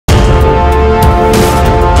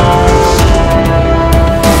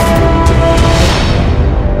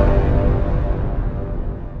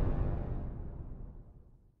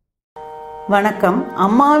வணக்கம்.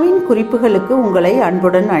 அம்மாவின் குறிப்புகளுக்கு உங்களை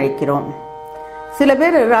அன்புடன் அழைக்கிறோம். சில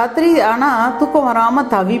பேர் ராத்திரி ஆனால் தூக்கம் வராமல்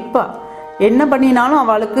தவிப்பா. என்ன பண்ணினாலும்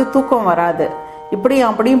அவளுக்கு தூக்கம் வராது. இப்படியும்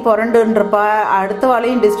அப்படியும் புரண்டுன்றப்பா, அடுத்த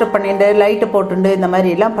வாழையும் டிஸ்டர்ப் பண்ணிட்டு லைட்டு போட்டுண்டு இந்த மாதிரி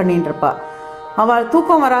எல்லாம் பண்ணிட்டு இருப்பா. அவள்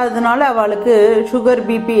தூக்கம் வராததுனால அவளுக்கு சுகர்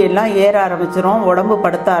பிபி எல்லாம் ஏற ஆரம்பிச்சிடும், உடம்பு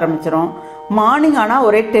படுத்த ஆரம்பிச்சிடும். மார்னிங் ஆனால்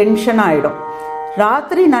ஒரே டென்ஷன் ஆகிடும்.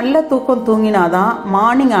 ராத்திரி நல்ல தூக்கம் தூங்கினாதான்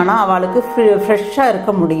மார்னிங் ஆனால் அவளுக்கு ஃப்ரெஷ்ஷாக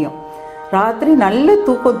இருக்க முடியும். ராத்திரி நல்ல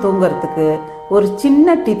தூக்கம் தூங்கிறதுக்கு ஒரு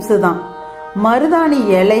சின்ன டிப்ஸு தான். மருதாணி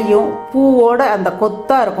இலையும் பூவோட அந்த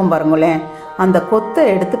கொத்தா இருக்கும் பாருங்களேன், அந்த கொத்தை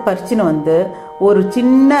எடுத்து பறிச்சுன்னு வந்து ஒரு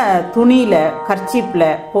சின்ன துணியில் கர்ச்சீப்பில்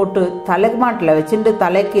போட்டு தலைமாட்டில் வச்சுட்டு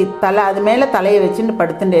தலை அது மேலே தலையை வச்சுட்டு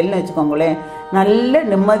படுத்துட்டேன்னு வச்சுக்கோங்களேன், நல்ல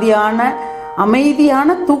நிம்மதியான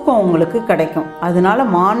அமைதியான தூக்கம் உங்களுக்கு கிடைக்கும். அதனால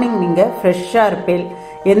மார்னிங் நீங்கள் ஃப்ரெஷ்ஷாக இருப்பேன்,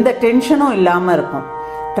 எந்த டென்ஷனும் இல்லாமல் இருக்கும்.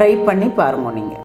 ட்ரை பண்ணி பாருங்க நீங்கள்.